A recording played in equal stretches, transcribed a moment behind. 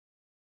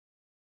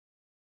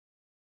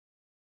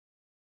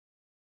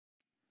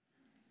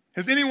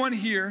Has anyone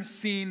here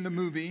seen the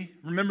movie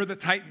Remember the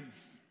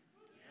Titans?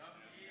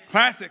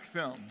 Classic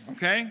film,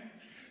 okay?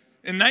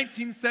 In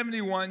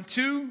 1971,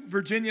 two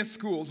Virginia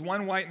schools,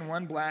 one white and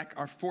one black,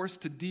 are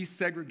forced to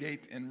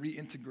desegregate and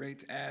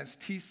reintegrate as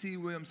T.C.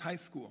 Williams High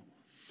School.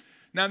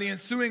 Now, the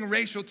ensuing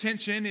racial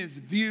tension is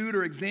viewed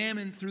or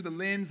examined through the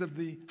lens of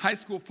the high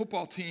school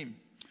football team.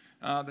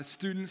 The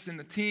students in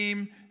the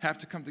team have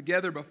to come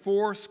together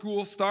before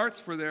school starts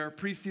for their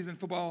preseason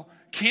football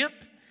camp,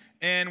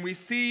 and we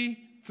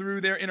see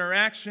through their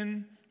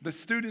interaction, the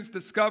students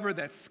discover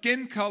that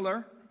skin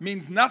color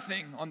means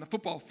nothing on the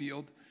football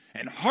field,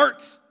 and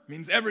heart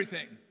means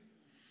everything.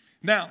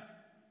 Now,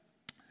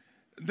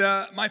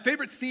 my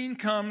favorite scene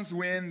comes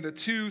when the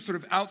two sort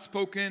of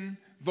outspoken,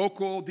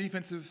 vocal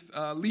defensive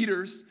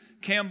leaders,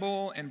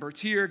 Campbell and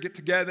Bertier, get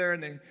together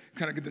and they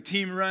kind of get the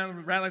team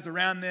rallies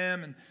around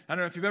them. And I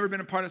don't know if you've ever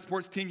been a part of a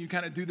sports team, you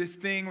kind of do this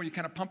thing where you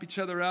kind of pump each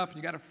other up and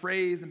you got a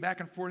phrase and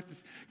back and forth,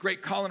 this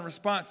great call and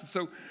response. And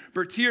so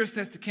Bertier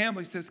says to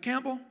Campbell, he says,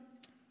 "Campbell,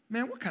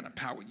 man, what kind of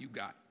power you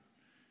got?"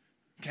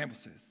 Campbell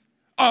says,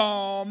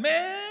 "Oh,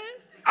 man,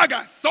 I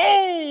got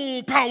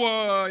soul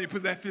power." He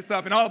puts that fist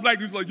up, and all the black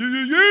dudes are like, "Yeah,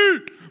 yeah, yeah,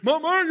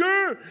 mama,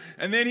 yeah."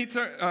 And then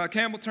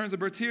Campbell turns to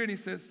Bertier and he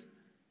says,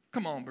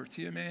 "Come on,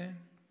 Bertier, man.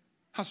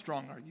 How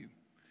strong are you?"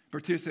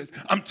 Bertier says,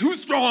 "I'm too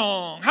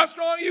strong." "How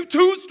strong are you?"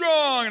 "Too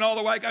strong." And all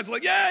the white guys are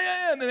like, "Yeah, yeah,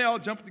 yeah." And then they all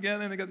jump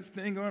together and they got this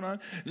thing going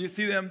on. And you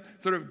see them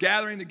sort of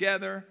gathering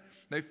together.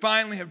 They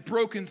finally have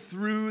broken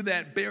through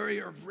that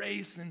barrier of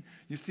race. And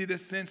you see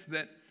this sense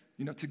that,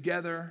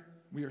 together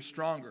we are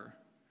stronger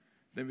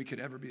than we could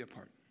ever be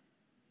apart.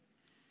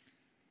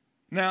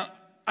 Now,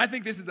 I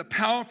think this is a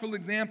powerful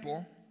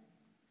example.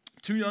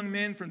 Two young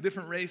men from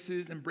different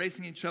races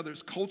embracing each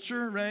other's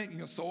culture, right?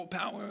 Soul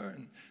power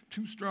and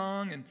too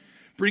strong and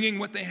bringing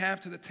what they have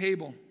to the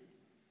table.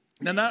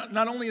 Now,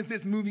 not only is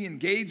this movie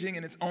engaging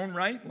in its own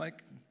right,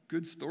 like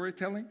good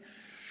storytelling,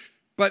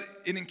 but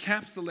it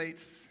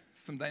encapsulates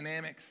some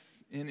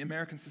dynamics in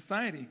American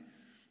society.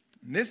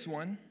 And this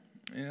one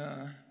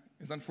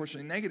is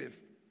unfortunately negative.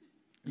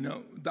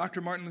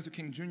 Dr. Martin Luther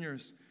King Jr.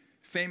 has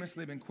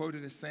famously been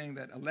quoted as saying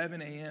that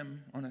 11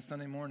 a.m. on a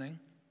Sunday morning,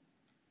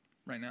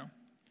 right now,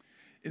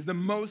 is the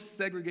most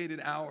segregated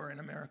hour in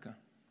America.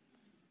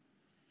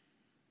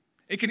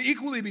 It can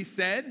equally be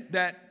said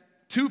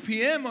that 2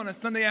 p.m. on a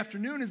Sunday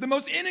afternoon is the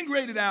most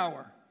integrated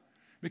hour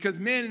because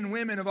men and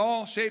women of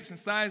all shapes and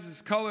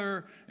sizes,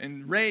 color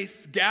and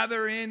race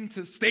gather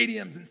into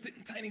stadiums and sit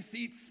in tiny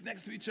seats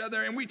next to each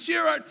other, and we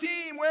cheer our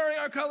team wearing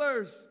our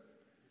colors.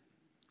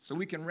 So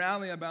we can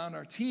rally about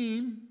our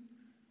team,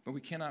 but we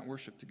cannot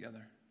worship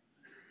together.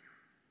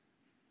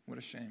 What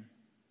a shame.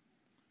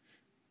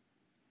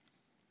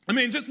 I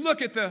mean, just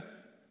look at the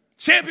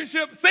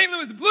championship St.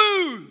 Louis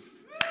Blues.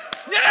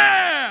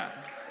 Yeah!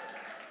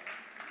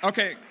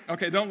 Okay,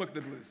 don't look at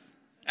the Blues.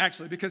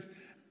 Actually, because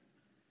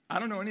I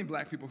don't know any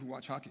black people who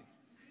watch hockey.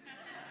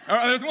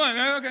 Oh, there's one.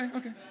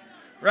 Okay.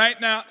 Right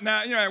now,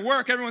 at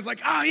work, everyone's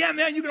like, "Oh, yeah,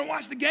 man, you going to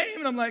watch the game?"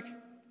 And I'm like,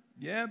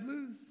 "Yeah,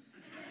 Blues."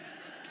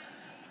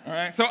 All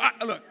right, so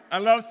I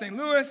love St.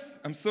 Louis.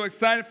 I'm so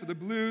excited for the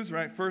Blues,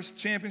 right? First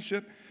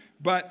championship.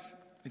 But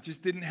it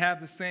just didn't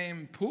have the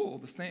same pull,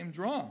 the same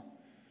draw.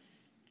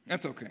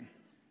 That's okay.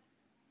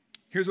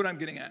 Here's what I'm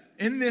getting at.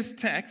 In this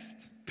text,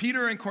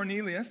 Peter and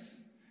Cornelius,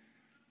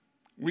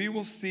 we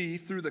will see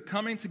through the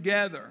coming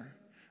together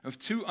of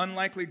two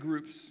unlikely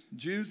groups,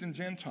 Jews and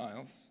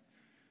Gentiles,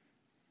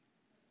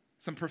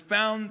 some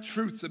profound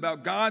truths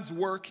about God's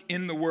work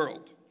in the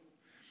world.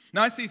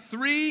 Now, I see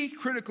three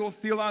critical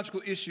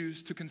theological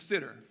issues to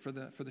consider for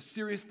the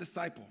serious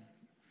disciple.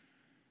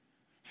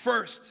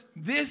 First,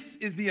 this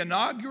is the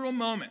inaugural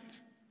moment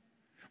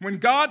when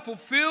God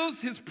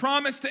fulfills his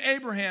promise to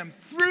Abraham,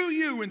 through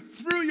you and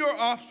through your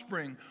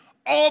offspring,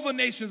 all the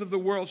nations of the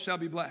world shall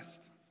be blessed.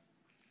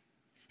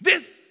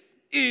 This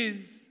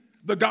is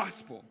the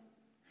gospel.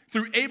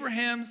 Through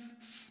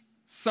Abraham's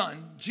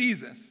son,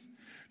 Jesus,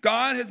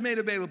 God has made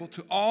available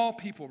to all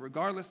people,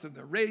 regardless of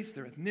their race,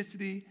 their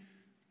ethnicity,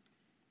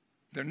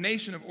 their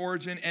nation of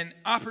origin, an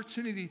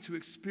opportunity to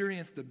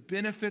experience the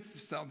benefits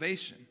of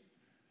salvation.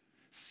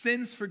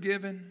 Sins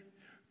forgiven,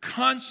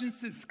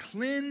 consciences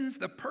cleansed,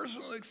 the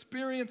personal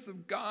experience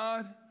of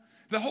God,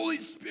 the Holy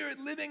Spirit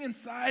living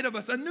inside of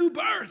us, a new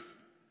birth,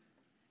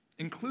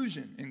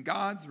 inclusion in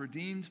God's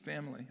redeemed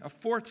family, a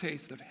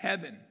foretaste of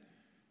heaven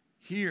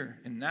here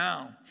and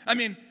now. I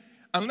mean,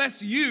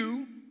 unless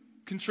you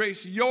can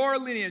trace your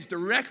lineage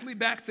directly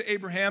back to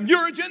Abraham,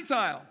 you're a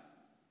Gentile.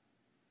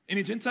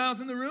 Any Gentiles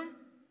in the room?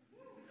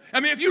 I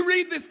mean, if you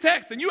read this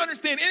text and you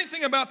understand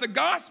anything about the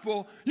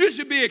gospel, you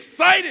should be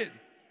excited.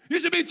 You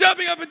should be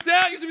jumping up and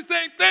down. You should be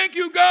saying, "Thank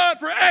you, God,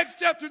 for Acts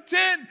chapter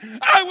 10.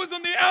 I was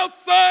on the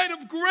outside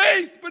of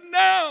grace, but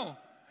now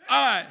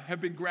I have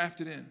been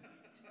grafted in."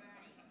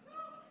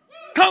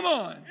 Come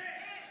on.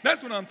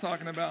 That's what I'm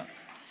talking about.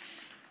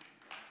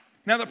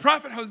 Now, the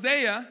prophet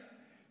Hosea,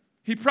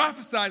 he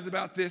prophesies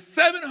about this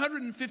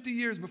 750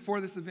 years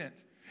before this event.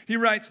 He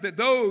writes that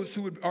those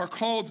who are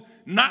called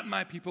not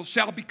my people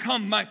shall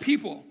become my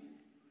people.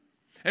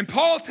 And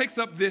Paul takes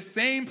up this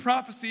same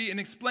prophecy and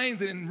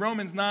explains it in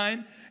Romans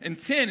 9 and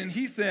 10. And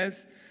he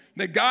says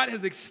that God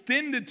has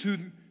extended to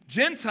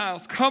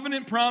Gentiles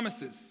covenant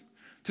promises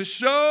to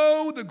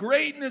show the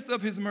greatness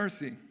of his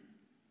mercy.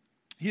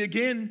 He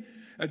again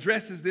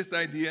addresses this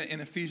idea in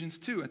Ephesians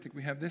 2. I think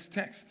we have this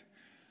text.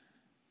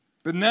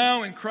 But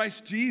now in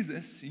Christ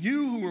Jesus,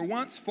 you who were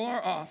once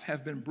far off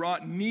have been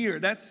brought near.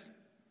 That's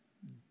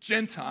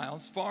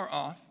Gentiles, far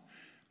off,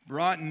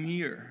 brought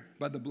near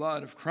by the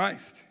blood of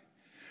Christ.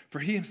 For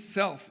he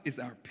himself is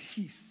our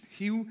peace.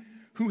 He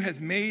who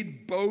has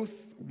made both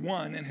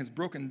one and has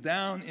broken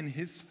down in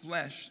his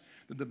flesh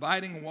the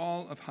dividing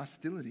wall of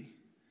hostility,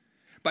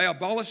 by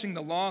abolishing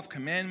the law of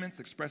commandments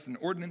expressed in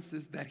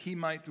ordinances, that he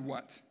might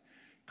what?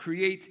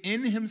 Create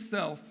in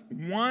himself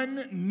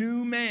one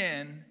new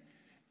man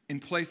in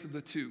place of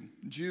the two,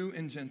 Jew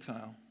and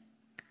Gentile.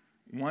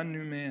 One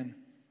new man.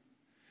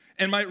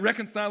 And might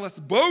reconcile us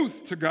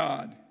both to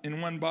God in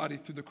one body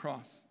through the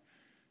cross,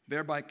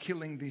 thereby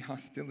killing the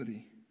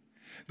hostility.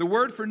 The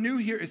word for new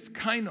here is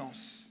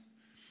kainos.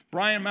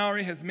 Brian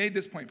Mowry has made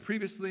this point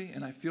previously,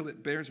 and I feel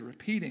it bears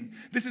repeating.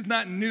 This is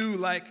not new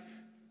like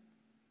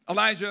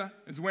Elijah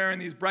is wearing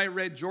these bright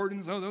red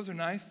Jordans. Oh, those are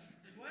nice.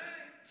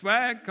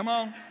 Swag, come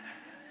on.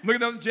 Look at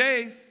those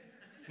J's.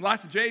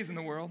 Lots of J's in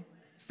the world.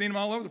 Seen them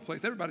all over the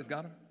place. Everybody's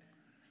got them.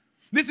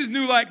 This is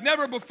new like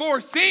never before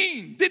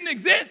seen. Didn't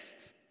exist.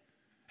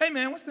 Hey,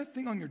 man, what's that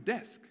thing on your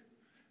desk?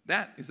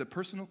 That is a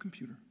personal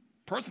computer.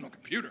 Personal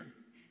computer?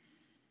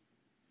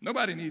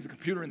 Nobody needs a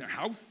computer in their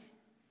house.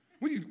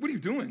 What are you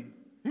doing?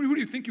 Who do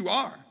you think you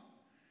are?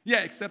 Yeah,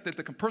 except that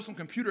the personal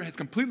computer has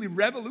completely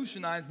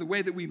revolutionized the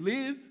way that we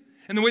live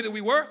and the way that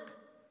we work.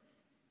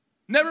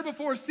 Never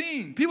before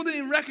seen. People didn't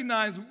even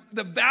recognize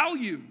the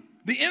value,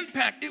 the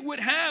impact it would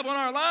have on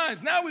our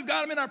lives. Now we've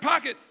got them in our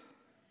pockets.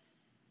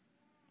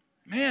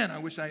 Man, I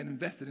wish I had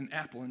invested in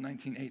Apple in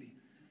 1980.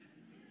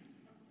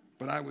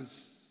 But I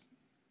was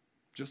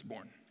just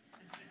born.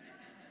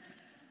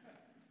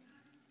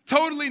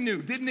 Totally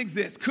new, didn't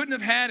exist, couldn't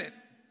have had it.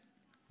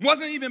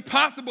 Wasn't even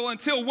possible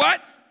until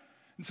what?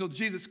 Until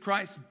Jesus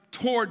Christ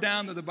tore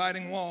down the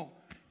dividing wall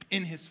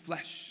in his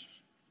flesh.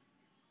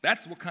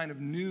 That's what kind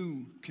of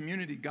new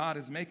community God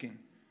is making.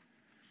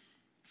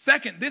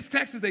 Second, this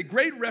text is a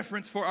great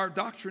reference for our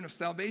doctrine of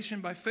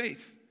salvation by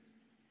faith.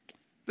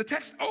 The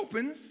text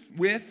opens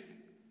with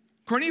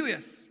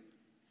Cornelius,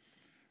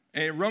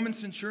 a Roman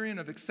centurion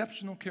of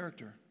exceptional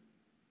character.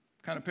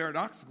 Kind of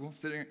paradoxical,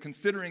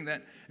 considering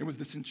that it was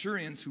the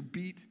centurions who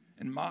beat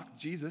and mocked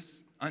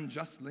Jesus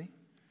unjustly.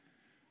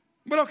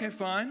 But okay,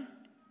 fine.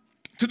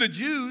 To the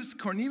Jews,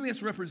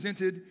 Cornelius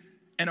represented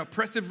an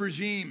oppressive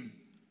regime,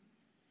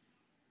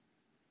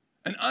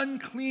 an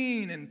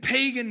unclean and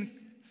pagan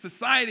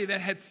society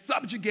that had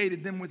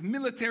subjugated them with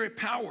military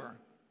power.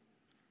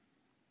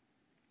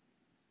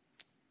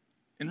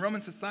 In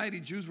Roman society,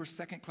 Jews were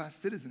second-class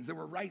citizens. There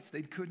were rights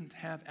they couldn't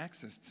have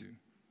access to.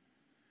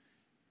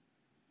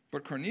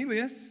 But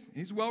Cornelius,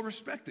 he's well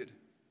respected.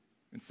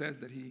 It says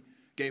that he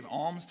gave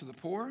alms to the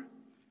poor,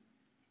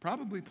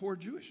 probably poor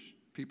Jewish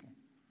people.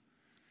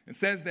 It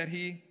says that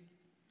he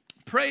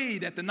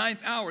prayed at the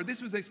 9th hour.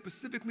 This was a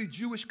specifically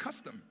Jewish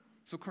custom.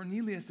 So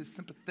Cornelius is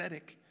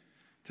sympathetic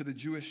to the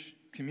Jewish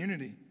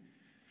community.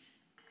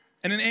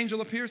 And an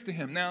angel appears to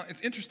him. Now, it's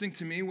interesting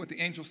to me what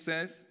the angel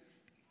says,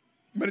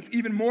 but it's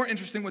even more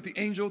interesting what the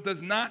angel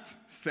does not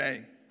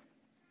say.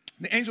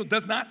 The angel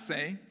does not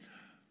say,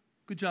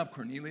 "Good job,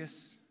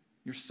 Cornelius.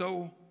 You're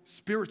so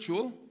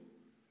spiritual.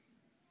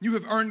 You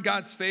have earned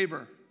God's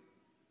favor.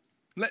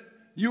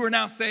 You are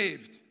now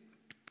saved."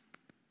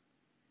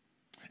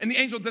 And the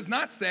angel does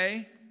not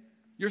say,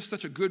 "You're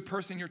such a good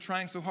person, you're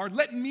trying so hard.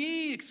 Let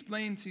me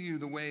explain to you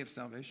the way of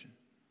salvation."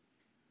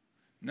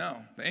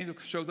 No, the angel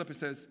shows up and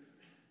says,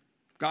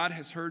 "God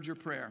has heard your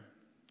prayer.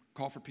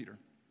 Call for Peter."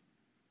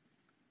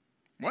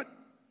 What?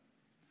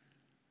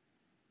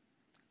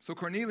 So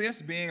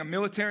Cornelius, being a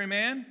military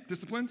man,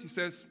 disciplined, he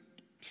says,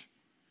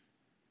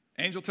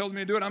 "Angel tells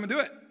me to do it, I'm going to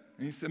do it."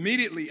 And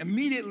he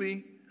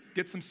immediately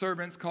gets some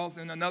servants, calls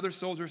in another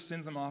soldier,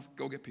 sends them off,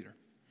 "Go get Peter."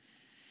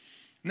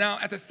 Now,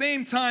 at the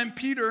same time,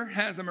 Peter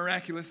has a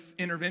miraculous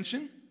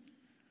intervention.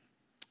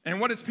 And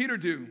what does Peter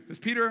do? Does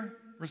Peter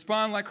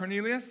respond like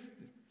Cornelius?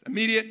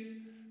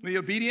 Immediately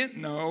obedient?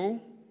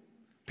 No.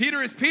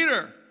 Peter is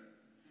Peter.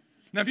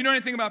 Now, if you know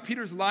anything about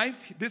Peter's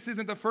life, this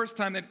isn't the first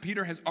time that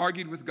Peter has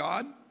argued with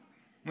God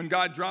when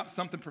God dropped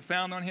something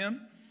profound on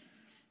him.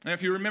 And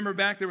if you remember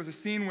back, there was a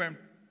scene where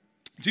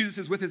Jesus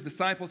is with his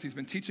disciples. He's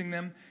been teaching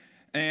them.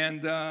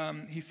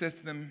 And he says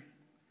to them,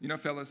 "You know,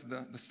 fellas,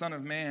 the Son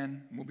of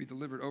Man will be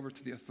delivered over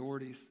to the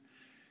authorities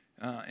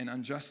and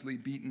unjustly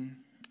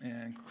beaten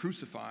and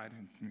crucified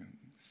and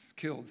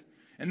killed.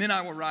 And then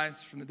I will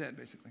rise from the dead,"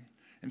 basically.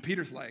 And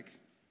Peter's like,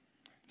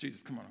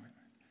 "Jesus, come on.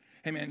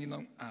 Hey,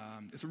 man,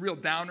 it's a real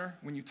downer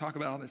when you talk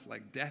about all this,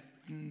 like, death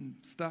and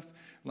stuff.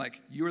 Like,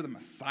 you're the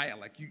Messiah.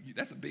 Like,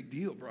 that's a big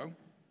deal, bro.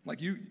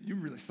 Like, you're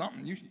really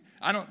something.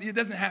 It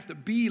doesn't have to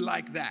be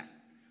like that."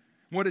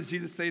 What does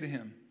Jesus say to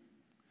him?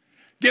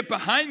 "Get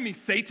behind me,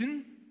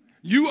 Satan.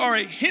 You are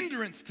a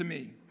hindrance to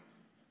me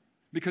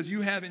because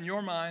you have in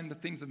your mind the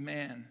things of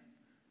man,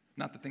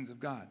 not the things of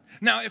God.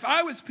 Now, if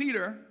I was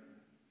Peter,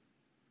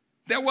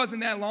 that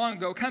wasn't that long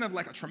ago, kind of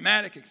like a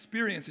traumatic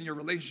experience in your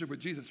relationship with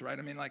Jesus, right?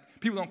 I mean, like,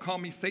 people don't call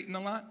me Satan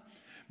a lot.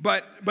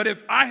 But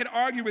if I had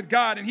argued with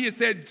God and he had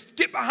said,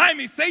 get behind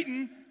me,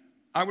 Satan,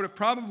 I would have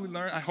probably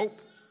learned, I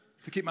hope,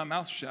 to keep my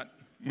mouth shut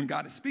when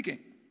God is speaking,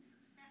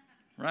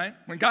 right?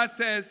 When God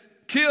says,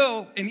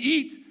 kill and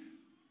eat,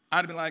 I'd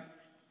have been like,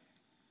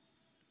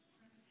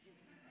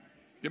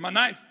 get my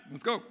knife,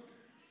 let's go.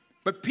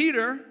 But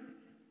Peter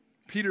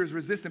is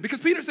resistant because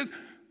Peter says,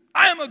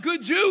 I am a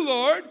good Jew,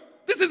 Lord.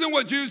 This isn't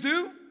what Jews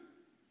do.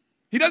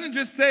 He doesn't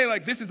just say,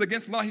 like, this is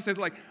against the law. He says,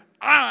 like,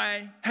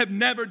 I have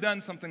never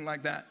done something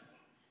like that.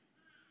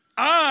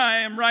 I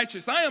am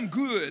righteous. I am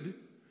good,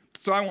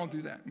 so I won't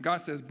do that. And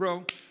God says,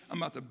 bro, I'm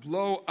about to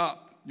blow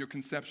up your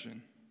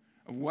conception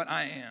of what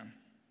I am.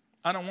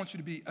 I don't want you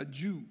to be a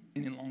Jew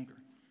any longer.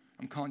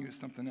 I'm calling you to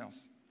something else.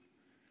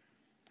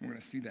 We're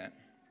going to see that.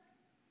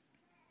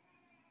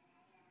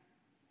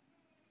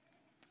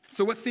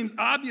 So what seems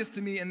obvious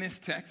to me in this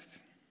text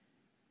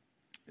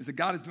is that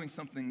God is doing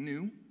something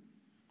new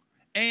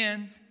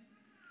and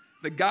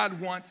that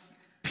God wants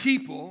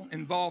people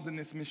involved in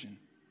this mission.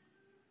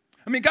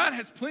 I mean, God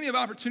has plenty of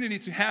opportunity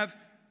to have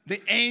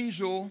the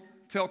angel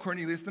tell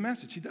Cornelius the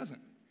message. He doesn't.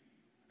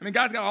 I mean,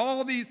 God's got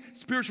all these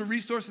spiritual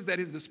resources at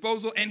his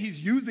disposal, and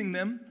he's using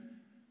them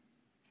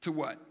to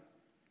what?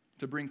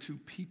 To bring two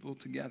people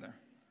together.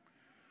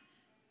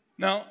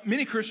 Now,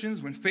 many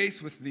Christians, when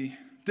faced with the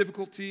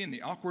difficulty and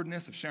the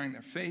awkwardness of sharing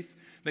their faith,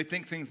 they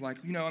think things like,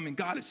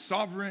 God is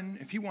sovereign.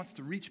 If he wants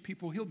to reach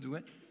people, he'll do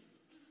it.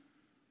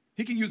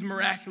 He can use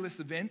miraculous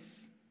events.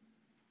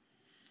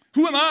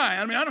 Who am I?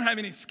 I mean, I don't have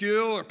any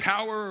skill or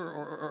power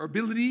or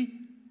ability.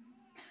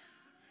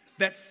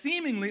 That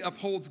seemingly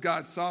upholds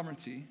God's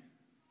sovereignty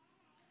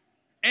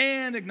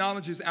and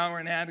acknowledges our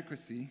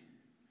inadequacy,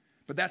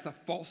 but that's a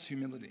false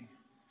humility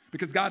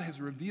because God has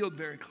revealed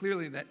very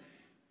clearly that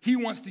he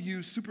wants to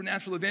use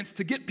supernatural events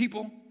to get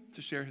people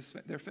to share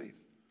their faith.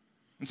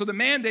 And so the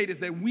mandate is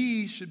that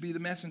we should be the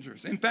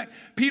messengers. In fact,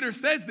 Peter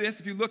says this,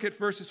 if you look at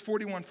verses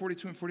 41,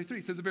 42, and 43,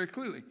 he says it very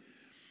clearly.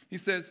 He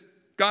says,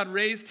 God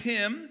raised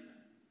him,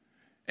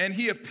 and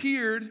he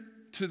appeared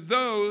to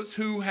those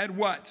who had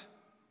what?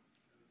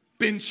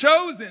 Been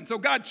chosen. So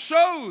God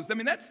chose. I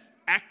mean, that's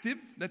active.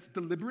 That's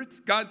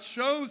deliberate. God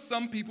chose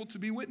some people to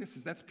be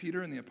witnesses. That's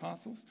Peter and the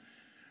apostles,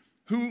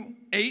 who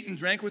ate and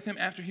drank with him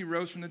after he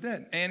rose from the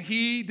dead. And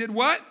he did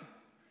what?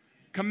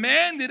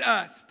 Commanded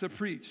us to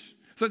preach.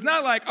 So it's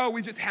not like,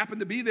 we just happened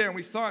to be there and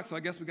we saw it, so I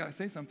guess we got to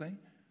say something.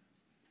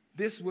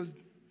 This was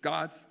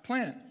God's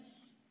plan.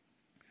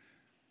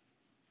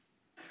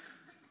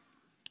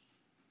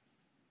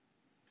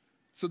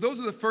 So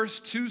those are the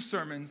first two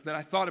sermons that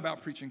I thought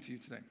about preaching to you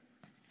today.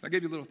 I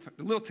gave you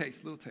a little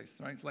taste,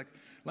 right? It's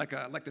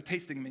like the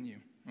tasting menu,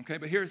 okay?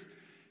 But here's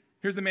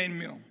the main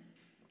meal.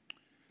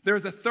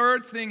 There's a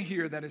third thing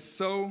here that is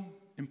so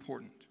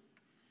important.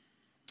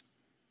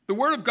 The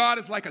Word of God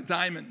is like a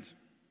diamond,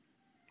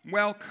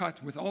 well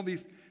cut with all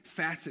these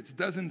facets,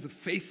 dozens of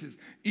faces,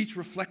 each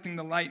reflecting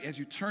the light. As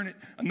you turn it,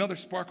 another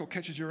sparkle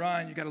catches your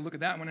eye, and you got to look at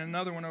that one and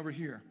another one over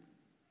here.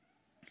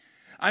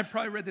 I've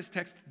probably read this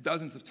text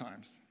dozens of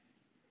times.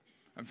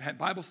 I've had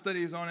Bible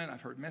studies on it.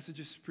 I've heard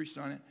messages preached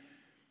on it.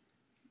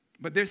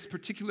 But this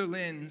particular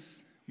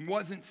lens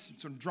wasn't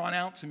sort of drawn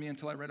out to me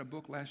until I read a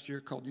book last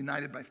year called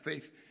United by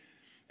Faith.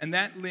 And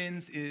that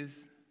lens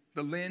is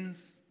the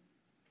lens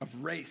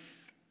of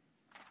race.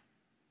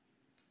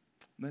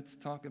 Let's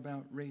talk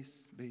about race,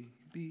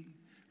 baby.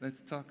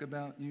 Let's talk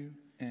about you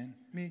and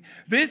me.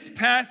 This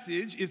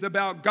passage is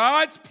about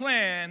God's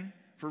plan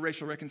for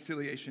racial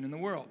reconciliation in the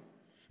world.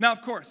 Now,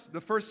 of course,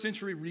 the first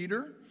century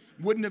reader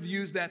wouldn't have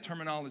used that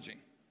terminology.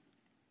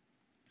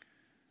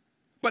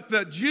 But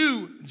the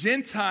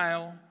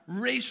Jew-Gentile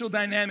racial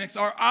dynamics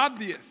are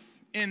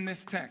obvious in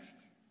this text.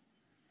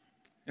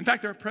 In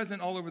fact, they're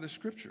present all over the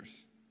scriptures.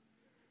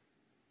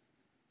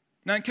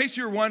 Now, in case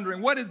you're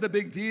wondering, what is the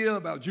big deal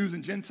about Jews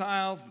and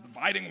Gentiles, the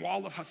dividing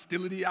wall of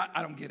hostility?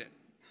 I don't get it.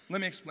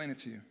 Let me explain it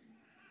to you.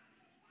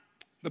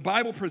 The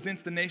Bible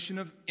presents the nation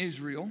of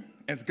Israel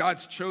as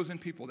God's chosen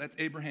people. That's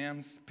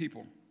Abraham's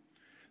people.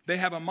 They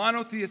have a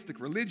monotheistic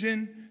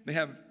religion. They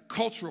have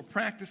cultural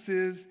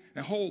practices,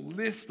 a whole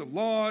list of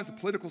laws, a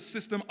political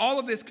system. All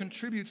of this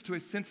contributes to a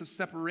sense of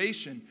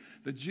separation.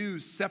 The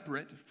Jews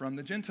separate from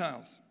the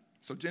Gentiles.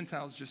 So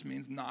Gentiles just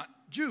means not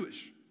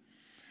Jewish.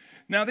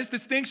 Now, this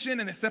distinction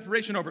and this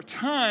separation over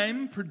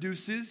time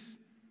produces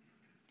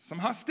some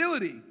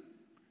hostility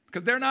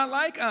because they're not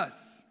like us.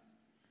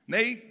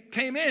 They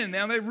came in,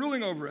 now they're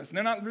ruling over us, and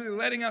they're not really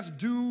letting us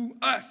do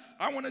us.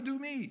 I want to do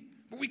me,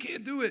 but we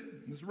can't do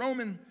it. This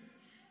Roman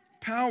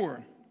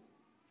power.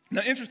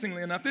 Now,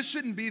 interestingly enough, this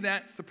shouldn't be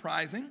that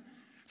surprising.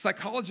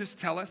 Psychologists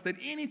tell us that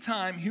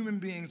anytime human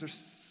beings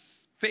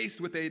are faced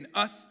with an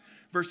us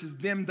versus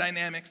them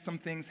dynamic, some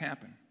things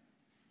happen.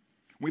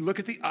 We look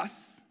at the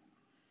us,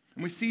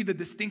 and we see the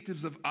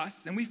distinctives of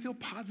us, and we feel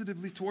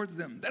positively towards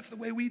them. That's the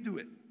way we do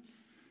it.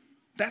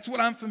 That's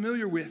what I'm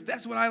familiar with.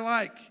 That's what I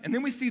like. And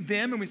then we see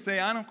them and we say,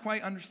 I don't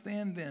quite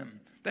understand them.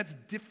 That's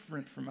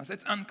different from us.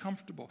 That's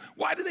uncomfortable.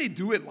 Why do they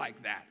do it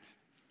like that?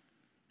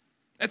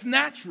 That's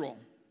natural.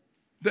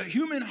 The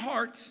human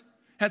heart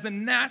has a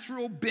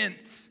natural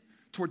bent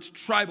towards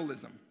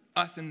tribalism,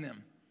 us and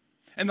them.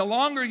 And the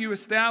longer you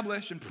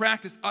establish and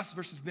practice us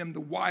versus them, the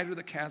wider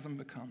the chasm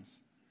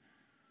becomes.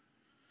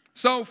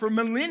 So for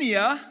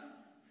millennia,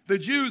 the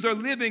Jews are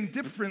living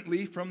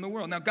differently from the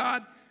world. Now,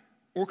 God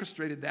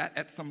orchestrated that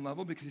at some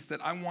level because he said,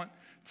 I want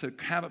to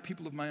have a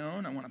people of my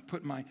own. I want to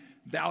put my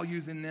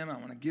values in them. I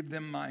want to give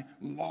them my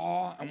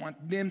law. I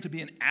want them to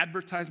be an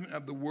advertisement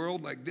of the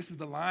world, like this is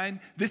the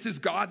line. This is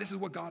God. This is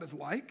what God is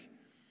like.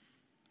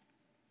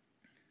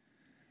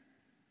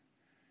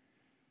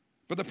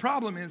 But the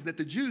problem is that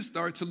the Jews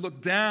started to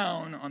look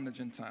down on the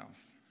Gentiles.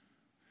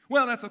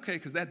 Well, that's okay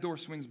because that door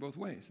swings both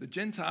ways. The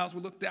Gentiles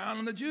will look down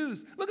on the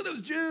Jews. Look at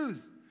those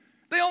Jews.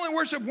 They only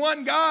worship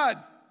one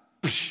God.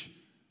 Psh,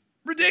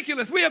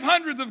 ridiculous. We have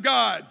hundreds of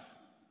gods.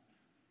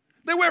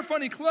 They wear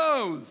funny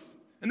clothes.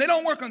 And they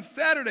don't work on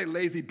Saturday,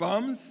 lazy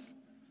bums.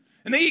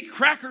 And they eat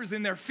crackers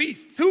in their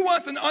feasts. Who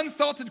wants an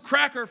unsalted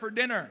cracker for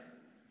dinner?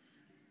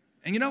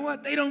 And you know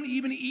what? They don't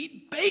even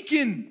eat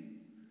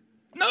bacon.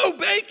 No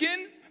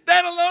bacon.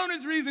 That alone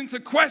is reason to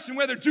question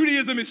whether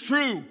Judaism is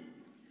true.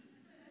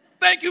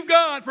 Thank you,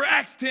 God, for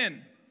Acts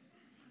 10.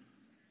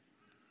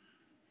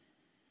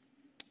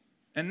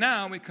 And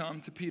now we come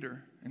to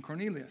Peter and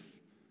Cornelius.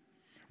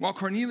 While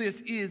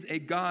Cornelius is a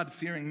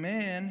God-fearing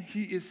man,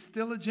 he is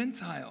still a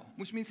Gentile,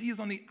 which means he is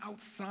on the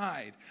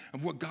outside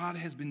of what God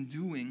has been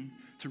doing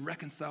to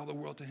reconcile the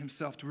world to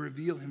himself, to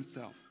reveal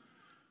himself.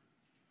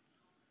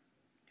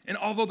 And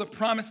although the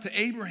promise to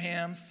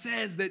Abraham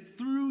says that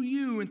through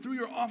you and through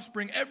your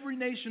offspring, every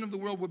nation of the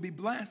world will be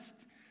blessed,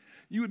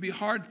 you would be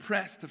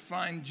hard-pressed to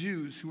find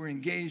Jews who are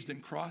engaged in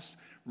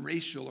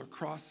cross-racial or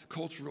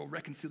cross-cultural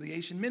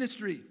reconciliation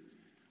ministry.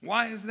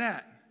 Why is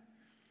that?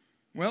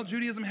 Well,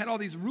 Judaism had all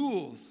these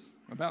rules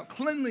about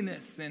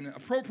cleanliness and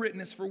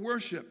appropriateness for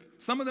worship.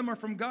 Some of them are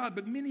from God,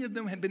 but many of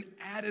them had been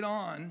added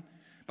on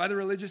by the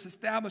religious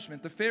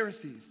establishment, the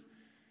Pharisees.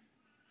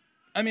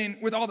 I mean,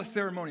 with all the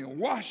ceremonial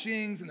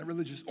washings and the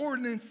religious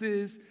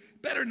ordinances,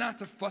 better not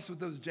to fuss with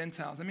those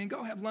Gentiles. I mean,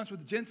 go have lunch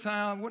with a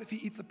Gentile. What if he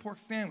eats a pork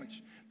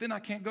sandwich? Then I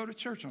can't go to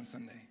church on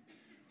Sunday.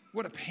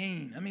 What a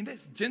pain. I mean,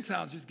 this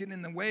Gentile's just getting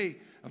in the way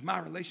of my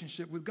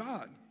relationship with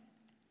God.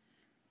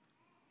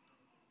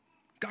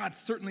 God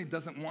certainly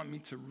doesn't want me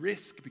to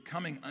risk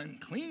becoming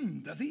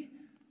unclean, does he?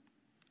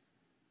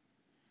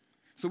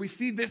 So we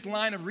see this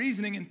line of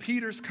reasoning in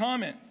Peter's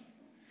comments.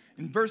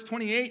 In verse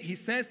 28, he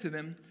says to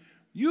them,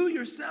 you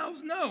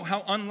yourselves know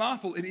how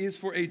unlawful it is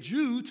for a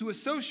Jew to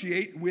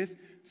associate with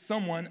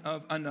someone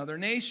of another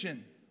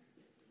nation.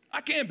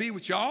 I can't be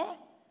with y'all.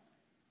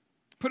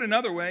 Put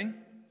another way,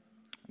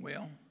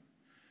 well,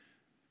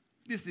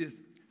 this is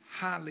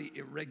highly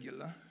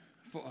irregular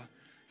for a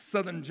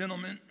Southern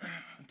gentleman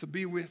to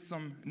be with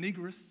some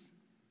Negress.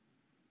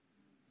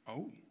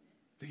 Oh,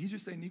 did he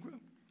just say Negro?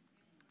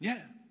 Yeah,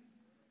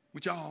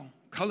 with y'all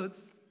coloreds.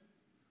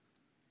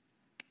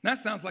 That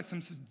sounds like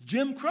some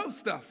Jim Crow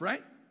stuff,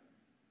 right?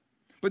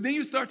 But then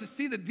you start to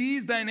see that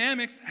these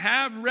dynamics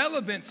have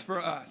relevance for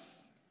us.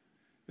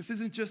 This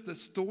isn't just a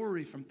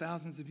story from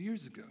thousands of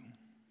years ago.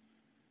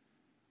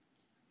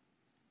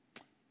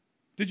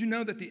 Did you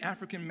know that the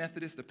African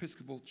Methodist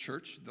Episcopal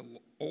Church, the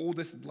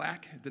oldest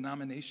black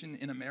denomination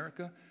in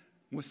America,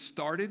 was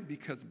started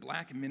because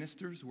black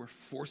ministers were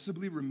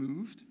forcibly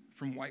removed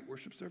from white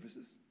worship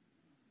services?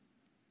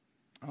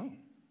 Oh,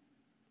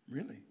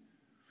 really?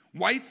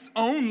 Whites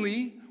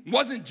only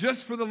wasn't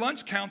just for the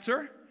lunch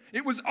counter.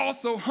 It was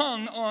also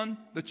hung on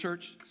the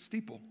church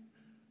steeple.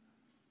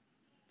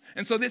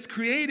 And so this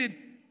created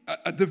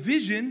a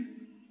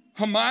division,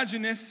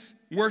 homogeneous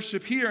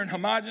worship here and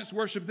homogeneous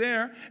worship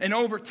there. And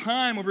over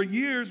time, over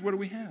years, what do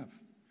we have?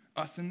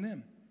 Us and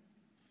them.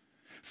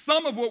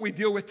 Some of what we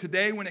deal with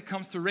today when it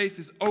comes to race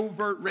is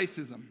overt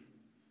racism.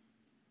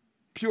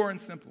 Pure and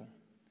simple.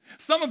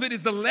 Some of it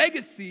is the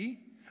legacy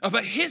of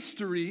a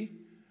history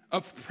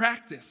of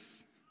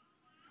practice,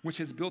 which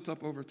has built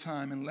up over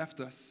time and left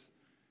us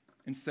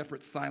in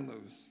separate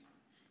silos,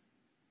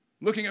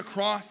 looking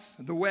across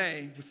the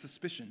way with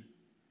suspicion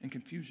and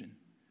confusion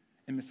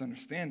and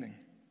misunderstanding.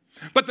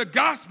 But the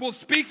gospel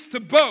speaks to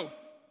both,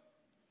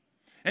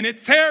 and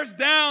it tears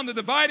down the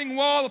dividing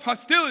wall of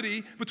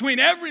hostility between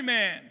every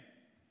man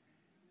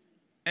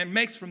and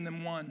makes from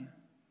them one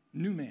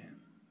new man.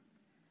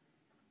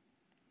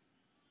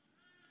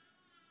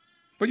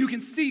 But you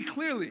can see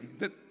clearly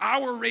that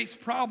our race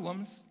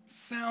problems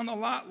sound a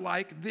lot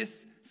like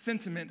this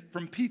sentiment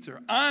from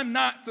Peter. I'm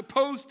not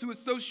supposed to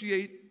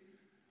associate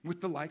with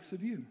the likes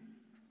of you.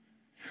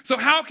 So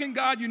how can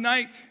God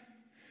unite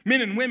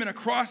men and women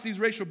across these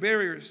racial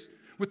barriers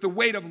with the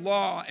weight of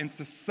law and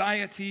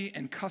society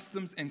and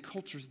customs and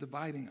cultures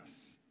dividing us?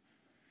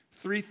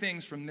 3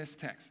 things from this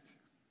text: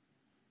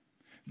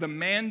 the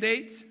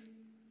mandate,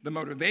 the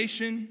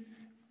motivation,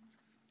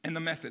 and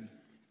the method.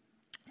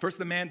 First,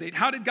 the mandate.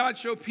 How did God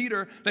show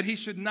Peter that he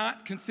should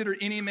not consider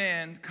any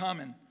man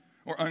common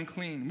or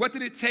unclean? What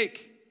did it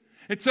take?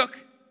 It took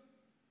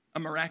a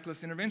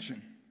miraculous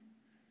intervention.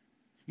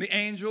 The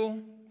angel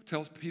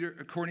tells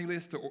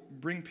Cornelius to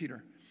bring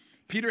Peter.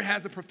 Peter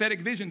has a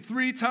prophetic vision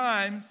 3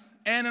 times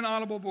and an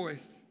audible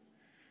voice.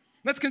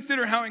 Let's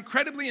consider how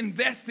incredibly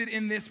invested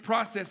in this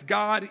process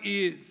God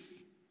is.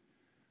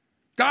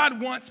 God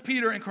wants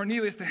Peter and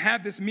Cornelius to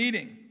have this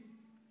meeting.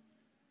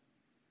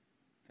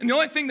 And the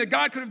only thing that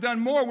God could have done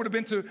more would have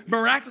been to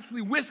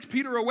miraculously whisk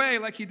Peter away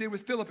like he did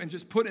with Philip and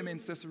just put him in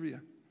Caesarea.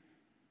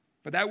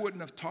 But that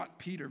wouldn't have taught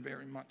Peter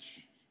very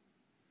much.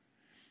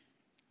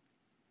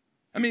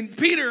 I mean,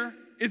 Peter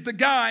is the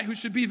guy who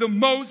should be the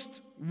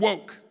most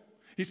woke.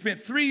 He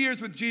spent 3 years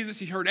with Jesus.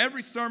 He heard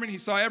every sermon. He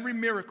saw every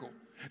miracle.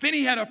 Then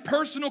he had a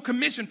personal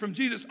commission from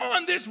Jesus.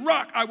 On this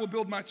rock, I will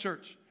build my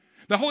church.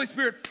 The Holy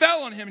Spirit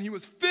fell on him and he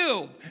was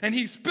filled. And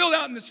he spilled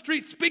out in the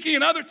street speaking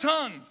in other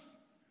tongues,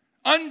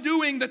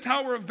 undoing the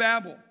Tower of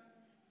Babel.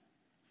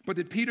 But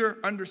did Peter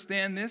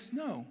understand this?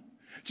 No.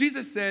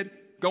 Jesus said,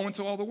 go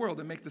into all the world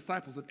and make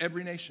disciples of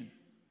every nation.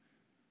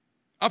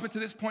 Up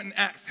until this point in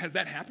Acts, has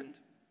that happened?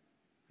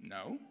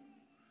 No.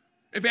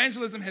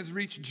 Evangelism has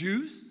reached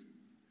Jews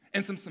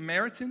and some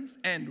Samaritans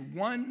and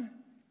 1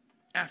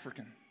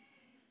 African.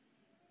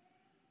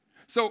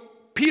 So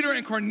Peter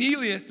and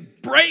Cornelius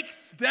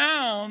breaks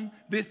down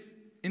this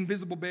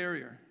invisible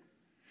barrier.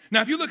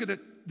 Now, if you look at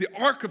the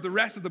arc of the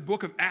rest of the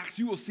book of Acts,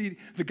 you will see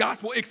the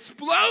gospel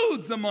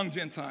explodes among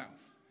Gentiles.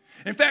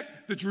 In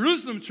fact, the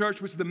Jerusalem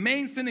church, which is the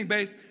main sending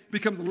base,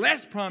 becomes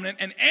less prominent,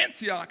 and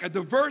Antioch, a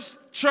diverse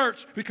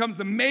church, becomes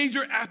the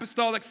major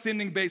apostolic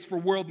sending base for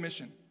world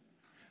mission.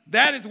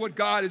 That is what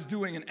God is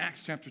doing in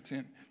Acts chapter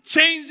 10,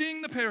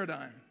 changing the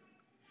paradigm.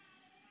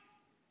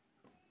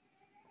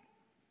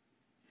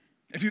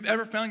 If you've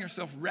ever found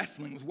yourself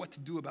wrestling with what to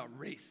do about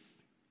race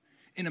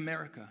in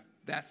America,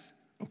 that's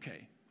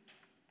okay.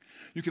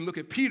 You can look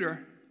at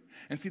Peter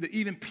and see that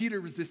even Peter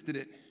resisted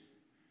it,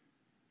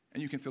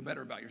 and you can feel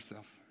better about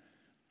yourself.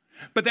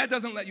 But that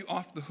doesn't let you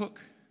off the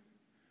hook.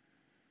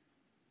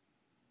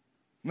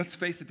 Let's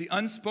face it, the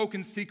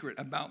unspoken secret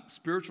about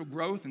spiritual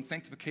growth and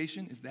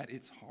sanctification is that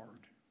it's hard.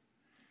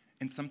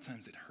 And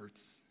sometimes it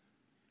hurts.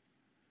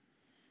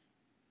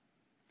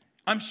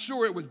 I'm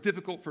sure it was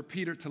difficult for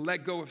Peter to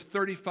let go of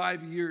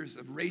 35 years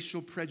of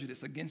racial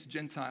prejudice against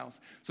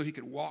Gentiles so he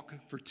could walk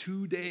for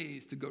 2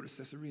 days to go to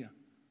Caesarea.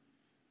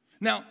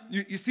 Now,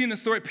 you see in the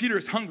story, Peter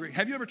is hungry.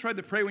 Have you ever tried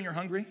to pray when you're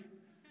hungry?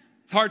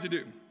 It's hard to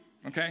do,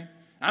 okay?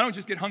 I don't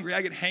just get hungry,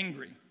 I get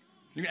hangry.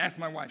 You can ask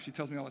my wife, she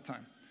tells me all the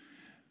time.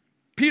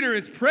 Peter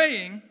is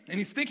praying, and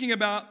he's thinking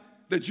about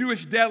the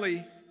Jewish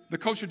deli, the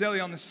kosher deli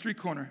on the street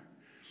corner.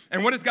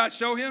 And what does God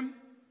show him?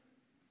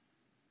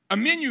 A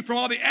menu from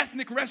all the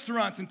ethnic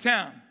restaurants in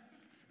town.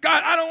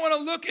 God, I don't want to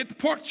look at the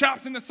pork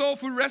chops in the soul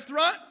food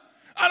restaurant.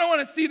 I don't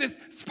want to see this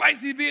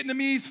spicy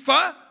Vietnamese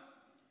pho.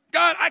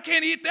 God, I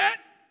can't eat that.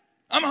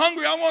 I'm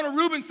hungry. I want a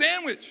Reuben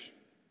sandwich.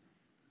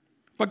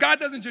 But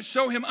God doesn't just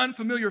show him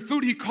unfamiliar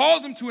food. He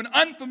calls him to an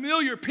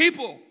unfamiliar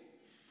people.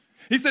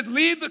 He says,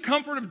 leave the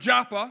comfort of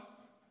Joppa,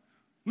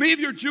 leave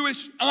your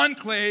Jewish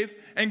enclave,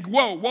 and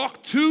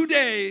walk 2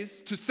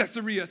 days to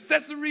Caesarea.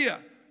 Caesarea,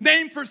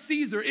 named for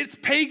Caesar. It's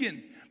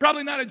pagan.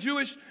 Probably not a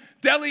Jewish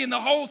deli in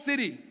the whole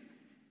city.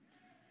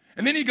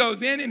 And then he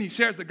goes in and he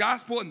shares the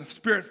gospel, and the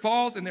Spirit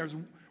falls, and there's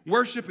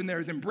worship and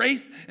there's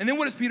embrace. And then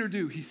what does Peter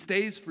do? He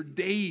stays for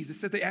days. It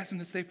says they asked him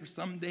to stay for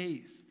some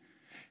days.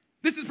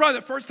 This is probably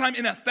the first time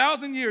in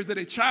 1,000 years that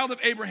a child of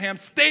Abraham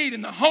stayed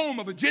in the home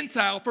of a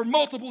Gentile for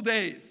multiple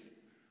days.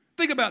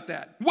 Think about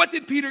that. What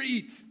did Peter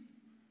eat?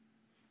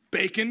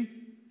 Bacon.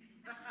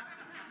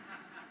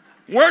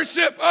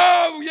 Worship.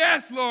 Oh,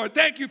 yes, Lord.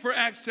 Thank you for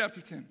Acts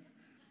chapter 10.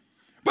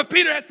 But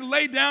Peter has to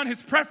lay down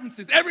his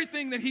preferences,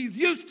 everything that he's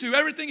used to,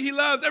 everything he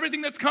loves,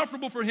 everything that's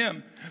comfortable for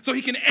him, so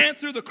he can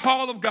answer the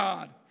call of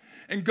God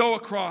and go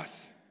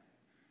across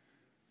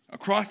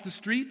the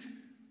street,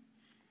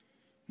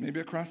 maybe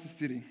across the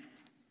city.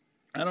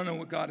 I don't know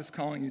what God is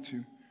calling you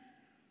to.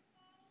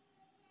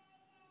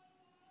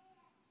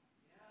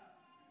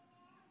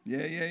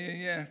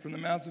 Yeah, from the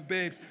mouths of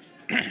babes.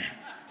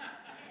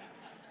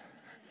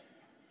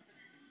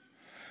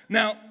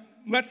 Now,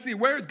 let's see,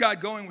 where is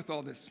God going with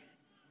all this?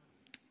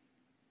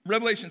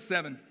 Revelation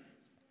 7.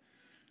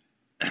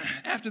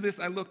 After this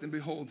I looked, and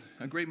behold,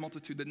 a great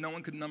multitude that no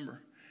one could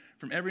number,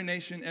 from every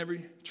nation,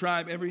 every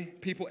tribe, every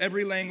people,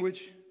 every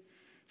language,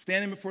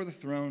 standing before the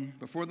throne,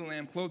 before the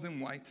Lamb, clothed in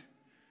white,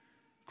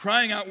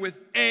 crying out with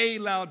a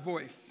loud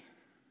voice,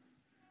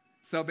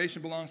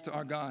 salvation belongs to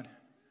our God.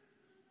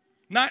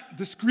 Not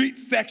discrete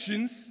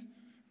sections,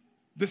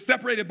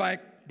 separated by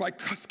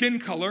skin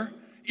color,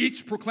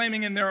 each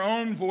proclaiming in their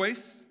own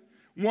voice,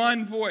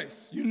 one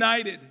voice,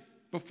 united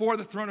before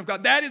the throne of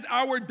God. That is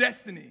our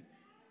destiny.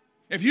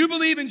 If you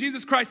believe in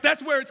Jesus Christ,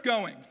 that's where it's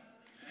going.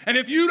 And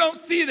if you don't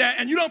see that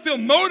and you don't feel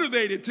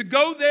motivated to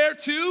go there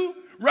too,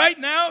 right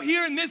now,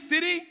 here in this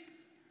city,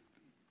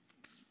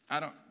 I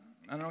don't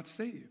know what to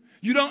say to you.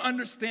 You don't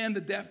understand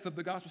the depth of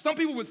the gospel. Some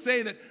people would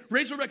say that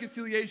racial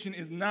reconciliation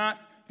is not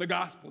the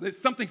gospel.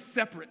 It's something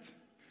separate.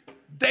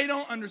 They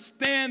don't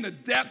understand the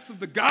depths of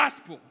the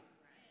gospel.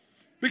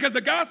 Because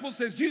the gospel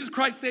says Jesus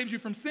Christ saves you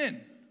from sin.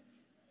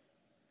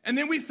 And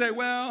then we say,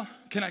 well,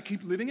 can I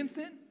keep living in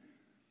sin?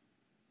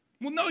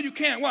 Well, no, you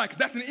can't. Why? Because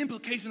that's an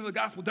implication of the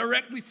gospel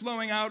directly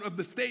flowing out of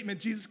the statement,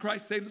 Jesus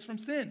Christ saves us from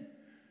sin.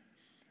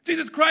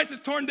 Jesus Christ has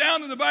torn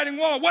down the dividing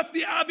wall. What's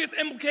the obvious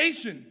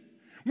implication?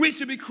 We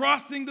should be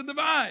crossing the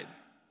divide,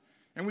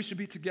 and we should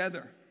be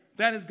together.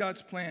 That is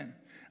God's plan.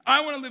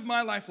 I want to live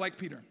my life like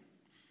Peter.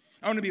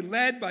 I want to be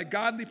led by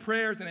godly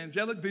prayers and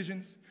angelic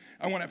visions.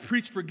 I want to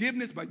preach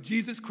forgiveness by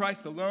Jesus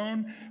Christ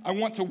alone. I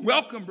want to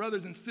welcome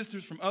brothers and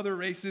sisters from other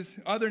races,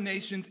 other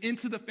nations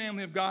into the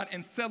family of God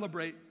and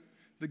celebrate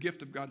the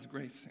gift of God's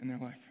grace in their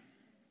life.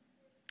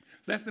 So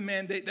that's the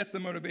mandate, that's the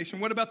motivation.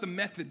 What about the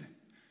method?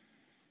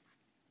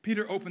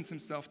 Peter opens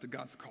himself to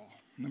God's call,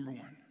 number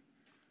one.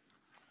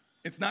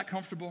 It's not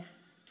comfortable.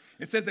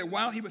 It says that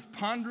while he was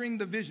pondering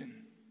the vision,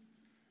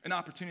 an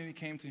opportunity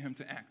came to him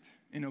to act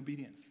in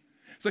obedience.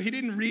 So he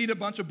didn't read a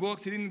bunch of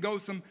books. He didn't go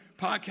to some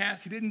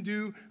podcasts. He didn't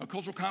do a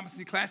cultural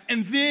competency class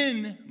and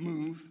then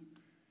move.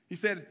 He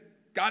said,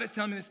 God is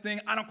telling me this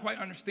thing. I don't quite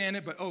understand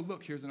it, but oh,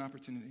 look, here's an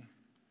opportunity.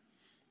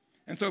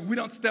 And so if we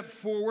don't step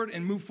forward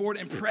and move forward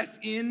and press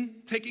in,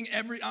 taking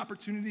every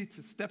opportunity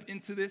to step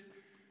into this,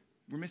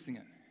 we're missing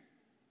it.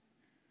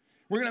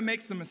 We're going to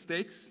make some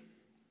mistakes,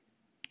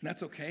 and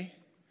that's okay.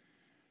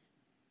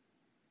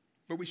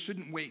 But we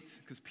shouldn't wait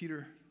because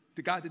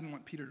God didn't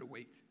want Peter to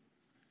wait.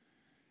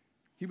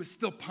 He was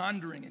still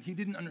pondering it. He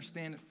didn't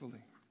understand it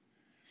fully.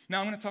 Now,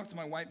 I'm going to talk to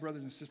my white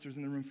brothers and sisters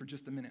in the room for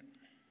just a minute.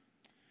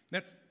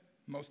 That's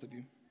most of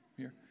you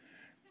here.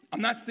 I'm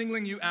not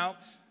singling you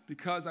out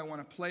because I want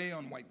to play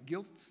on white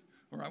guilt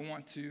or I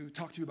want to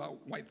talk to you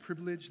about white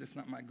privilege. That's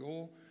not my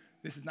goal.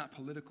 This is not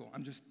political.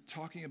 I'm just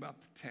talking about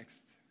the text.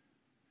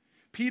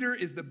 Peter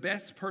is the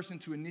best person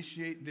to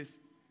initiate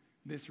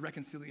this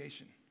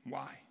reconciliation.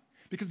 Why?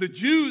 Because the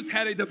Jews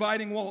had a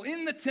dividing wall.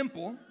 In the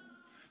temple,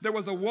 there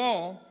was a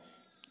wall.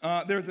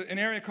 There's an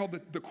area called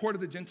the Court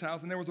of the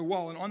Gentiles, and there was a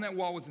wall, and on that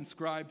wall was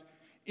inscribed,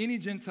 any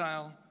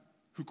Gentile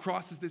who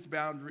crosses this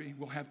boundary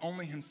will have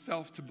only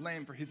himself to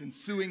blame for his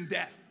ensuing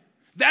death.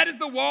 That is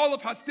the wall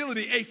of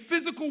hostility, a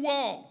physical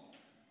wall.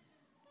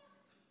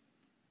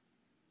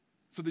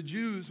 So the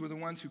Jews were the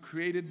ones who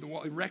created the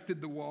wall,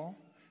 erected the wall.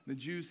 The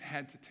Jews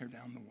had to tear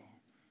down the wall.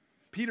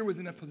 Peter was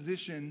in a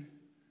position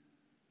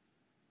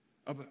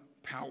of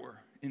power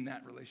in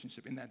that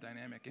relationship, in that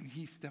dynamic, and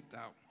he stepped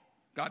out.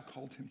 God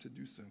called him to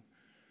do so.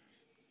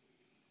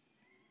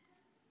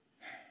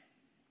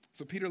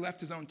 So Peter left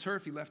his own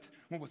turf. He left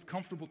what was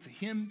comfortable to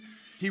him.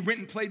 He went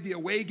and played the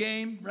away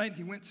game, right?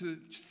 He went to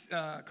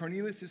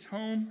Cornelius'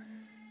 home.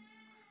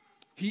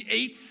 He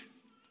ate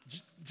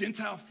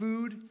Gentile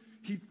food.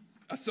 He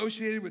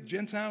associated with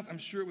Gentiles. I'm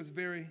sure it was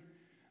very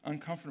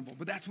uncomfortable.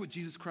 But that's what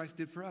Jesus Christ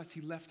did for us.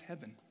 He left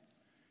heaven.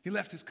 He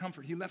left his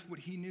comfort. He left what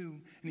he knew,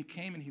 and he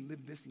came and he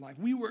lived this life.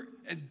 We were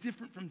as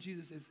different from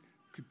Jesus as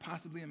could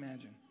possibly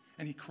imagine.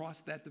 And he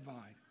crossed that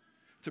divide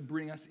to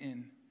bring us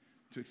in,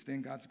 to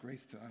extend God's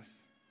grace to us.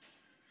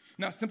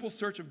 Now, a simple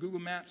search of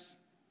Google Maps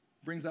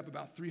brings up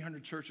about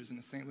 300 churches in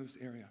the St. Louis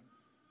area.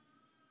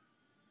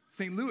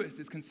 St. Louis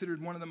is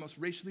considered one of the most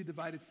racially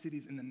divided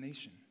cities in the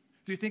nation.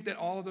 Do you think that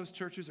all of those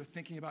churches are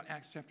thinking about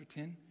Acts chapter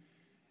 10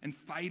 and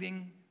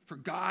fighting for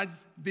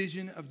God's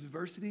vision of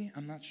diversity?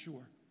 I'm not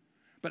sure.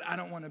 But I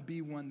don't want to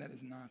be one that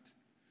is not.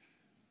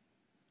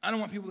 I don't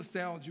want people to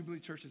say, oh, Jubilee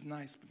Church is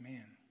nice, but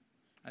man,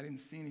 I didn't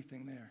see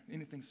anything there,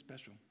 anything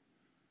special.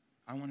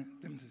 I want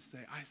them to say,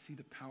 I see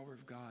the power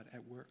of God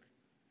at work.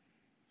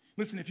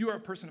 Listen, if you are a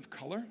person of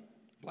color,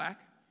 black,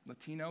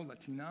 Latino,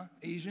 Latina,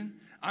 Asian,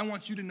 I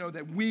want you to know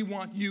that we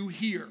want you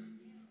here.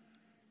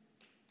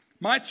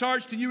 My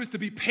charge to you is to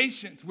be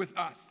patient with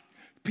us.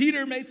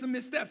 Peter made some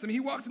missteps. I mean, he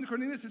walks into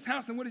Cornelius'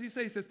 house, and what does he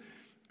say? He says,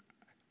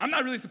 I'm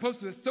not really supposed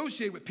to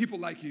associate with people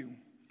like you.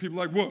 People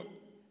like what?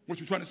 What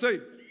you trying to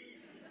say?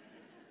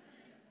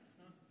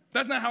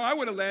 That's not how I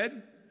would have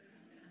led.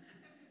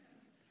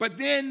 But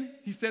then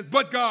he says,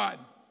 but God.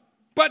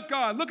 But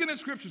God. Look in the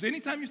scriptures.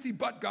 Anytime you see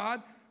but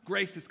God,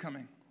 grace is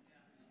coming.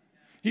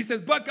 He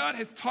says, but God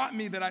has taught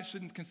me that I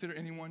shouldn't consider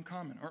anyone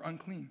common or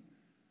unclean.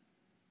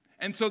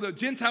 And so the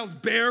Gentiles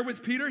bear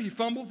with Peter. He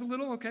fumbles a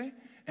little, okay?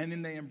 And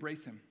then they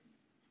embrace him.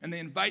 And they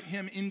invite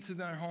him into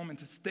their home and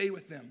to stay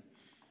with them.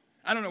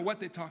 I don't know what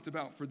they talked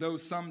about for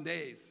those some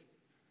days.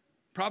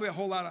 Probably a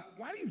whole lot of,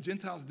 why do you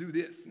Gentiles do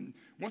this? And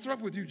what's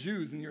up with you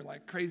Jews and your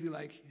like crazy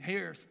like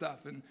hair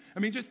stuff? And I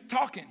mean, just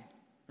talking,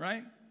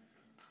 right?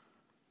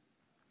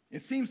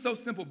 It seems so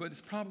simple, but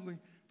it's probably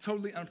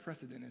totally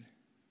unprecedented.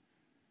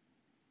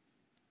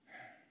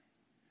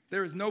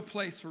 There is no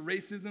place for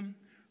racism,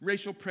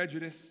 racial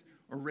prejudice,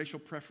 or racial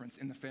preference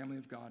in the family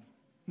of God.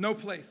 No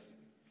place.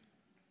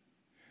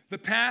 The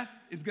path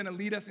is going to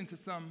lead us into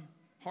some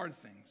hard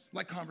things,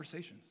 like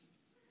conversations,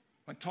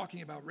 like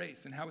talking about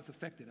race and how it's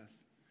affected us.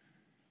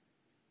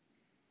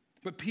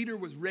 But Peter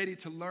was ready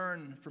to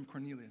learn from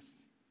Cornelius.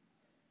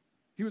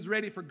 He was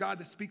ready for God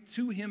to speak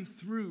to him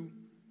through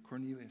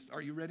Cornelius.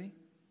 Are you ready?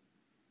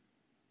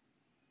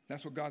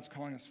 That's what God's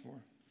calling us for.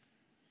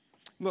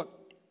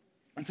 Look,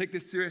 and take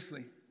this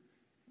seriously.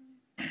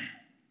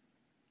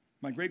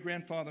 My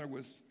great-grandfather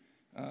was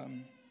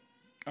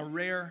a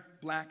rare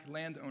black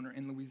landowner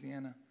in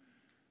Louisiana.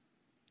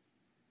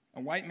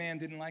 A white man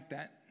didn't like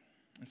that,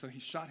 and so he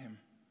shot him,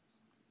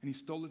 and he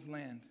stole his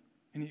land,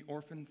 and he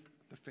orphaned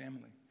the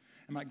family.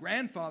 And my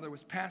grandfather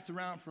was passed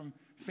around from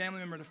family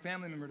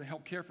member to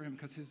help care for him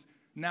because his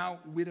now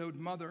widowed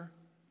mother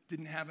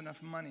didn't have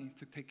enough money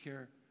to take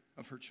care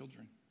of her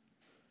children.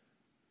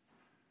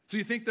 So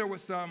you think there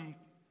was some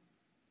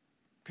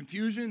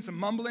confusion, some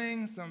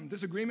mumbling, some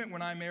disagreement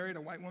when I married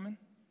a white woman?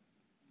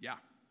 Yeah,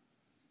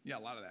 a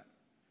lot of that.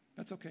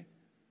 That's okay.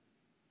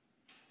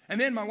 And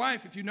then my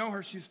wife, if you know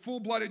her, she's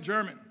full-blooded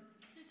German.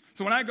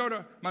 So when I go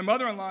to my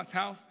mother-in-law's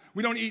house,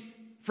 we don't eat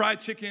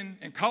fried chicken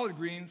and collard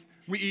greens.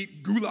 We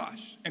eat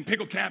goulash and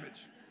pickled cabbage.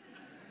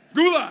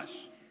 Goulash.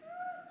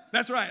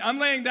 That's right. I'm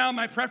laying down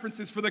my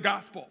preferences for the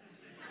gospel.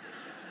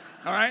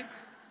 All right?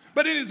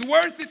 But it is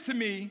worth it to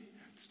me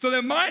so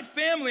that my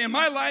family and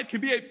my life can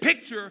be a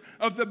picture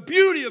of the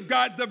beauty of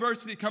God's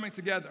diversity coming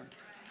together.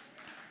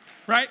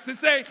 Right? To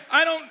say,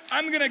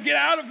 I'm going to get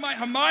out of my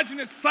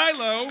homogenous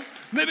silo,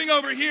 living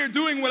over here,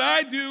 doing what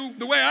I do,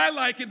 the way I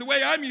like it, the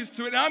way I'm used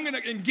to it, and I'm going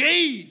to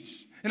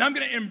engage, and I'm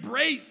going to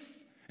embrace,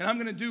 and I'm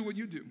going to do what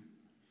you do.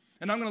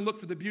 And I'm going to look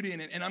for the beauty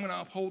in it, and I'm going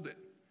to uphold it.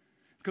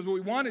 Because what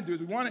we want to do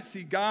is we want to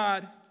see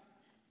God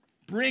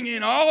bring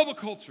in all the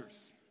cultures,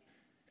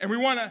 and we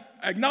want to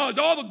acknowledge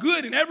all the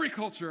good in every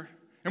culture,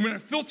 and we're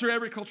going to filter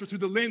every culture through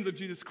the lens of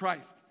Jesus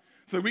Christ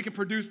so that we can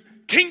produce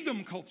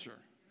kingdom culture,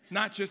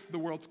 not just the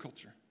world's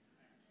culture.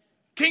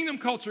 Kingdom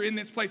culture in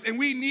this place, and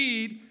we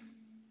need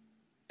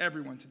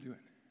everyone to do it.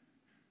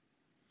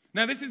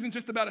 Now, this isn't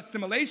just about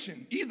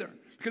assimilation either,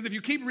 because if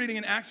you keep reading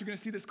in Acts, you're going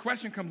to see this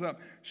question comes up.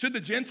 Should the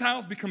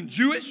Gentiles become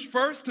Jewish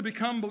first to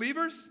become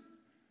believers?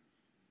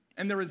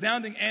 And the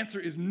resounding answer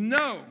is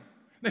no.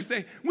 They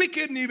say, we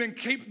couldn't even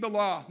keep the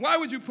law. Why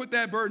would you put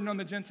that burden on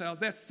the Gentiles?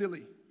 That's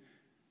silly.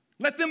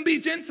 Let them be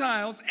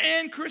Gentiles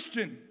and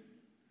Christian.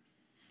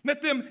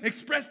 Let them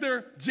express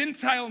their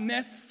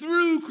Gentile-ness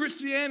through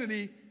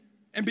Christianity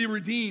and be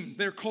redeemed,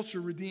 their culture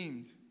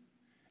redeemed.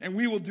 And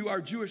we will do our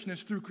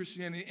Jewishness through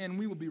Christianity, and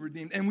we will be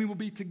redeemed. And we will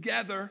be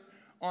together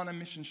on a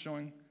mission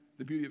showing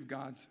the beauty of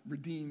God's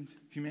redeemed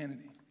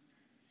humanity.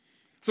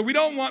 So we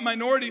don't want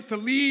minorities to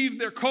leave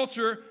their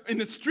culture in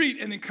the street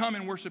and then come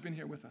and worship in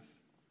here with us.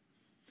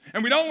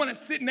 And we don't want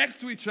to sit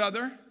next to each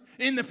other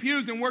in the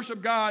pews and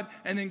worship God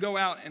and then go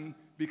out and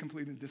be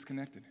completely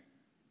disconnected.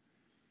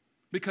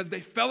 Because they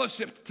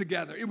fellowshiped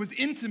together. It was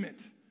intimate.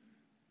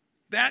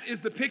 That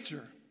is the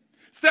picture.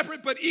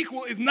 Separate but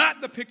equal is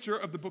not the picture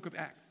of the book of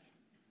Acts.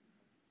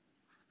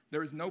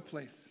 There is no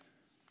place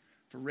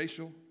for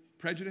racial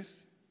prejudice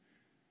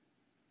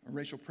or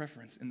racial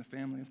preference in the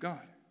family of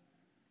God.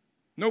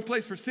 No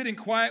place for sitting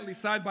quietly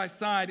side by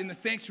side in the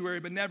sanctuary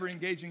but never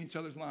engaging each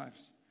other's lives.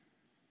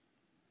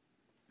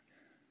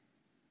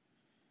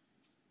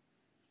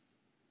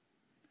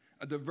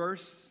 A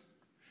diverse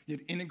yet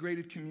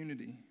integrated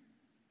community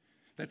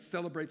that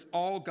celebrates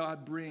all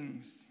God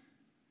brings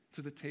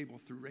to the table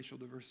through racial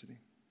diversity.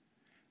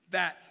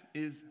 That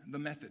is the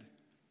method.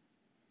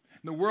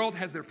 The world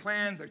has their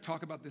plans. They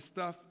talk about this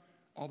stuff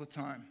all the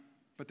time,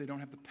 but they don't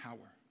have the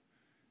power.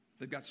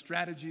 They've got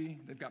strategy.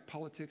 They've got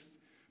politics,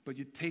 but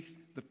it takes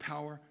the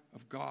power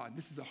of God.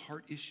 This is a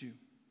heart issue.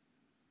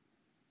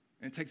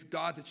 And it takes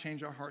God to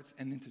change our hearts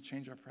and then to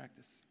change our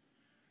practice.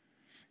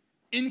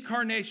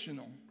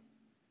 Incarnational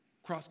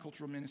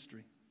cross-cultural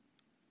ministry.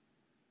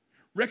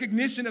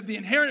 Recognition of the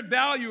inherent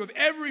value of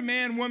every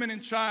man, woman,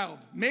 and child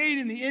made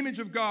in the image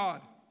of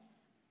God.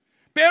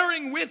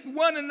 Bearing with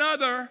one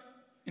another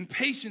in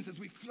patience as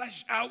we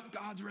flesh out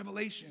God's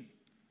revelation.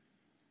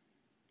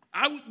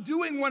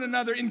 Outdoing one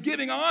another in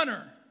giving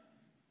honor.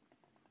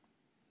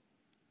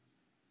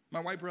 My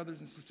white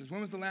brothers and sisters,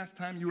 when was the last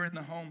time you were in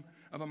the home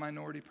of a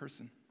minority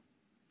person?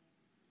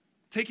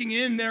 Taking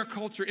in their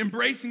culture,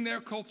 embracing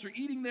their culture,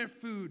 eating their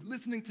food,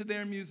 listening to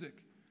their music.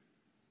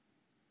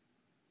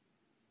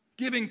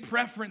 Giving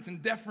preference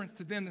and deference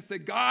to them to say,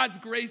 God's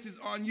grace is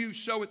on you,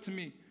 show it to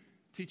me,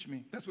 teach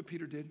me. That's what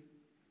Peter did.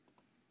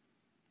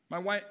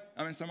 My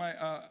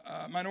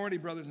minority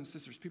brothers and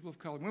sisters, people of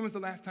color, when was the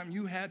last time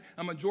you had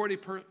a majority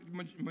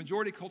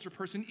culture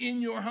person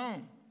in your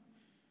home?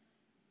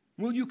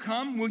 Will you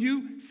come? Will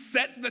you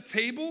set the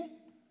table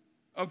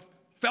of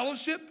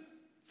fellowship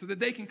so that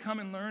they can come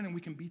and learn and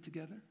we can be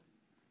together?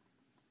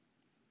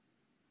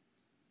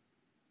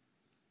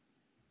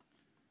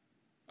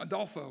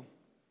 Adolfo,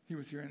 he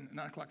was here at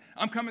 9 o'clock.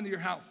 I'm coming to your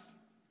house.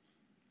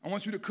 I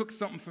want you to cook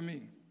something for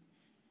me.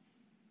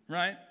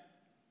 Right?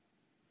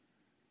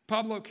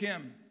 Pablo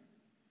Kim,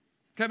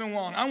 Kevin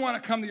Wong, I want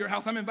to come to your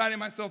house. I'm inviting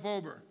myself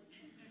over.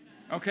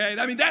 Okay?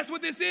 I mean, that's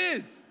what this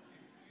is.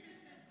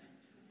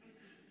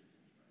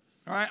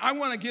 All right? I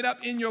want to get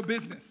up in your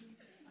business,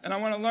 and I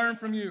want to learn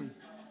from you.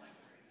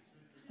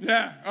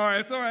 Yeah, all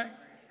right, it's all right.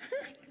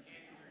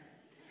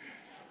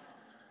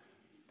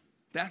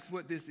 That's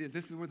what this is.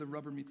 This is where the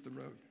rubber meets the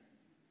road.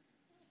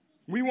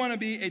 We want to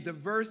be a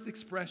diverse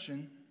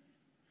expression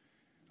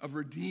of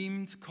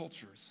redeemed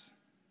cultures,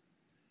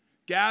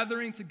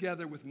 gathering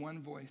together with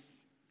one voice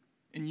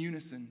in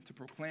unison to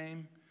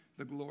proclaim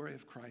the glory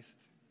of Christ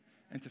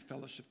and to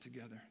fellowship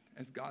together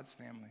as God's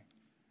family.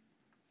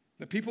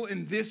 The people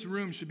in this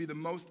room should be the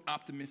most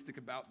optimistic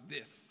about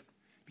this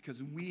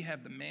because we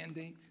have the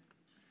mandate,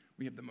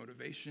 we have the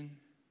motivation,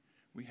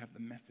 we have the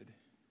method,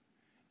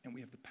 and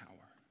we have the power.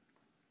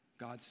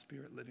 God's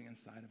Spirit living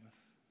inside of us.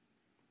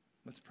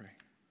 Let's pray.